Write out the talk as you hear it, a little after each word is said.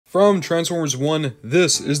From Transformers 1,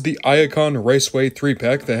 this is the Iacon Raceway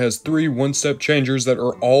 3-pack that has 3 one-step changers that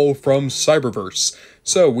are all from Cyberverse.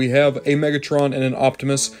 So we have a Megatron and an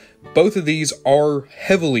Optimus. Both of these are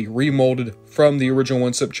heavily remolded from the original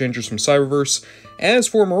one-step changers from Cyberverse. As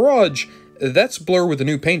for Mirage, that's Blur with a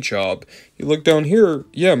new paint job. You look down here,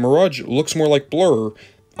 yeah, Mirage looks more like Blur.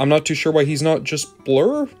 I'm not too sure why he's not just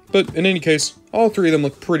Blur, but in any case, all 3 of them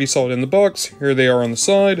look pretty solid in the box. Here they are on the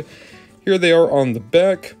side. Here they are on the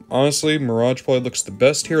back. Honestly, Mirage probably looks the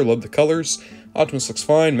best here. Love the colors. Optimus looks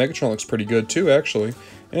fine. Megatron looks pretty good too, actually.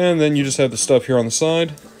 And then you just have the stuff here on the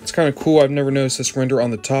side. It's kind of cool. I've never noticed this render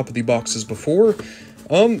on the top of the boxes before.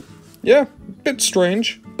 Yeah, bit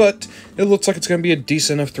strange, but it looks like it's going to be a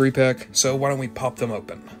decent enough 3-pack, so why don't we pop them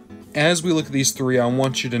open? As we look at these 3, I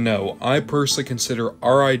want you to know, I personally consider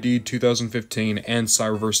RID 2015 and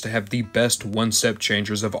Cyberverse to have the best one-step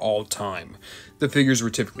changers of all time. The figures were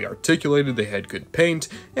typically articulated, they had good paint,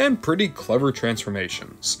 and pretty clever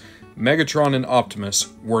transformations. Megatron and Optimus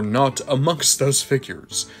were not amongst those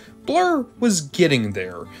figures. Blur was getting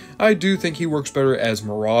there. I do think he works better as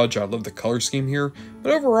Mirage. I love the color scheme here.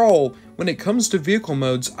 But overall, when it comes to vehicle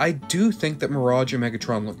modes, I do think that Mirage and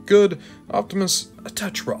Megatron look good. Optimus, a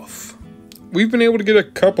touch rough. We've been able to get a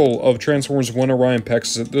couple of Transformers 1 Orion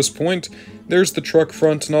packs at this point. There's the truck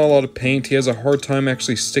front, not a lot of paint. He has a hard time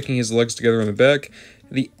actually sticking his legs together in the back.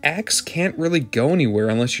 The axe can't really go anywhere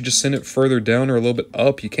unless you just send it further down or a little bit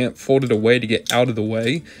up. You can't fold it away to get out of the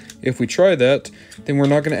way. If we try that, then we're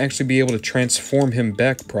not going to actually be able to transform him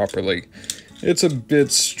back properly. It's a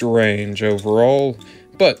bit strange overall,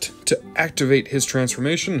 but to activate his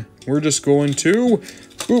transformation, we're just going to,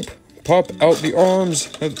 boop, pop out the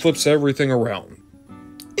arms. That flips everything around.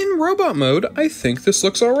 In robot mode, I think this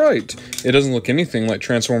looks alright. It doesn't look anything like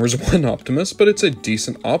Transformers 1 Optimus, but it's a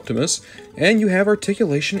decent Optimus, and you have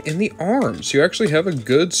articulation in the arms. You actually have a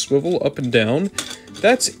good swivel up and down.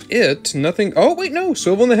 That's it. Nothing. Oh, wait, no.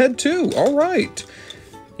 Swivel in the head, too. Alright.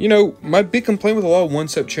 You know, my big complaint with a lot of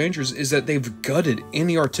one-step changers is that they've gutted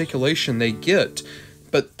any articulation they get.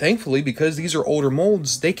 But thankfully, because these are older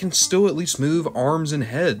molds, they can still at least move arms and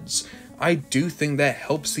heads. I do think that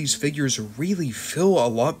helps these figures really feel a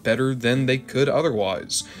lot better than they could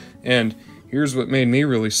otherwise. And here's what made me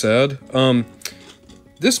really sad.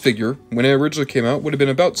 This figure, when it originally came out, would have been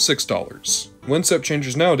about $6. One-step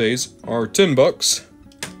changers nowadays are $10.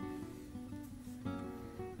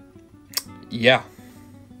 Yeah.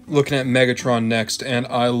 Looking at Megatron next, and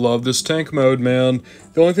I love this tank mode, man.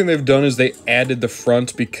 The only thing they've done is they added the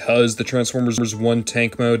front because the Transformers 1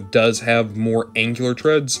 tank mode does have more angular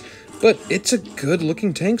treads, but it's a good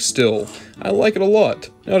looking tank still. I like it a lot.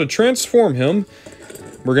 Now to transform him,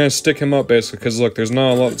 we're going to stick him up basically, because look, there's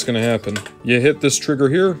not a lot that's going to happen. You hit this trigger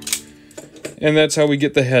here, and that's how we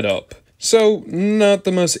get the head up. So, not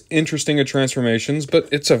the most interesting of transformations, but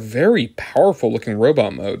it's a very powerful looking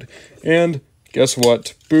robot mode. And guess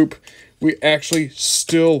what? Boop. We actually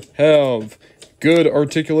still have good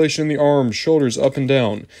articulation in the arms, shoulders up and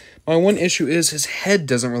down. My one issue is his head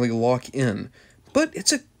doesn't really lock in. But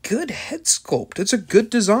it's a good head sculpt. It's a good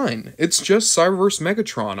design. It's just Cyberverse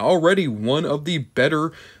Megatron, already one of the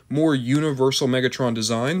better, more universal Megatron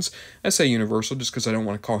designs. I say universal just because I don't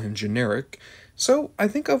want to call him generic. So I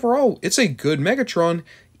think overall, it's a good Megatron,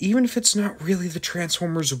 even if it's not really the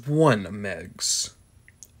Transformers 1 Megs.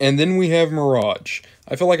 And then we have Mirage.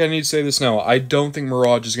 I feel like I need to say this now. I don't think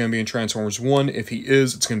Mirage is going to be in Transformers 1. If he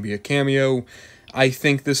is, it's going to be a cameo. I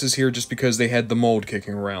think this is here just because they had the mold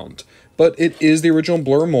kicking around. But it is the original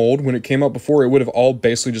Blur mold. When it came out before, it would have all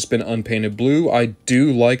basically just been unpainted blue. I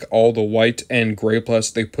do like all the white and gray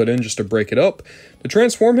plastic they put in just to break it up. To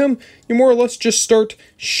transform him, you more or less just start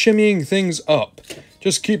shimmying things up.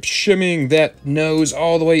 Just keep shimmying that nose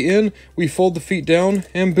all the way in. We fold the feet down,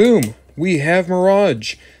 and boom, we have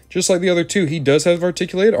Mirage. Just like the other 2, he does have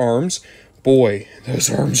articulated arms. Boy,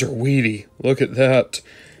 those arms are weedy. Look at that.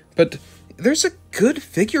 But there's a good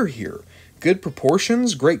figure here. Good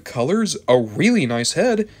proportions, great colors, a really nice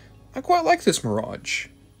head. I quite like this Mirage.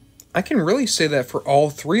 I can really say that for all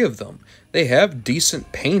 3 of them. They have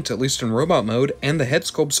decent paint, at least in robot mode, and the head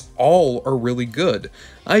sculpts all are really good.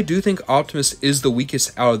 I do think Optimus is the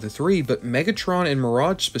weakest out of the 3, but Megatron and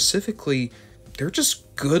Mirage specifically, they're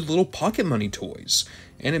just good little pocket money toys.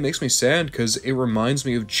 And it makes me sad because it reminds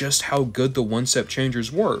me of just how good the one-step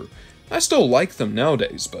changers were. I still like them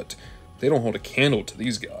nowadays, but they don't hold a candle to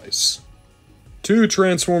these guys. To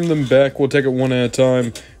transform them back, we'll take it one at a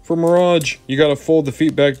time. For Mirage, you gotta fold the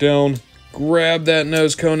feet back down, grab that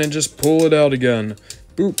nose cone, and just pull it out again.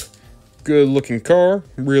 Boop. Good looking car,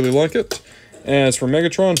 really like it. As for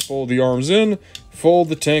Megatron, fold the arms in, fold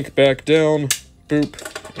the tank back down,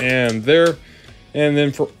 boop, and there. And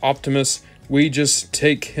then for Optimus, we just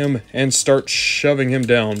take him and start shoving him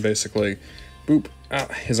down, basically. Boop. Ah,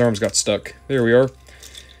 his arms got stuck. There we are.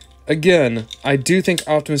 Again, I do think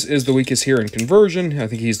Optimus is the weakest here in conversion. I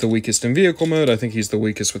think he's the weakest in vehicle mode. I think he's the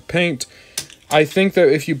weakest with paint. I think that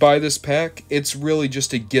if you buy this pack, it's really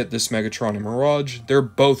just to get this Megatron and Mirage. They're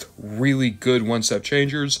both really good one-step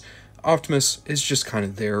changers. Optimus is just kind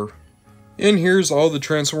of there. And here's all the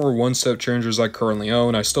Transformer one-step changers I currently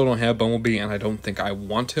own. I still don't have Bumblebee, and I don't think I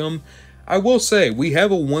want him. I will say, we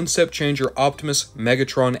have a one-step changer Optimus,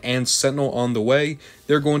 Megatron, and Sentinel on the way.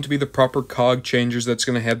 They're going to be the proper cog changers that's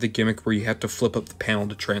going to have the gimmick where you have to flip up the panel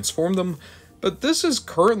to transform them. But this is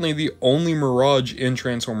currently the only Mirage in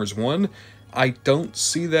Transformers 1. I don't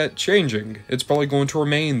see that changing. It's probably going to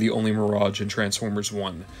remain the only Mirage in Transformers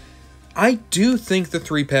 1. I do think the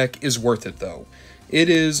 3-pack is worth it, though. It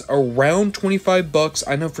is around 25 bucks.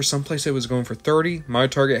 I know for some place it was going for 30. My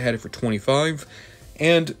Target had it for 25.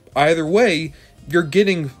 And either way, you're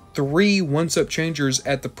getting 3 one-step changers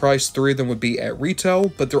at the price 3 of them would be at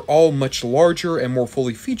retail, but they're all much larger and more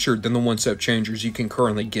fully featured than the one-step changers you can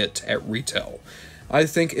currently get at retail. I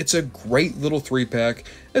think it's a great little 3-pack,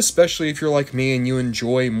 especially if you're like me and you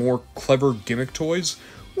enjoy more clever gimmick toys,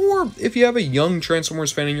 or if you have a young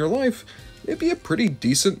Transformers fan in your life, it'd be a pretty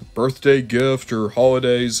decent birthday gift or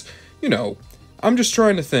holidays, you know. I'm just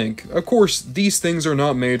trying to think. Of course, these things are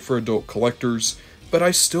not made for adult collectors, but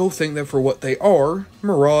I still think that for what they are,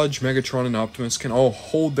 Mirage, Megatron, and Optimus can all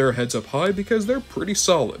hold their heads up high because they're pretty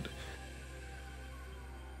solid.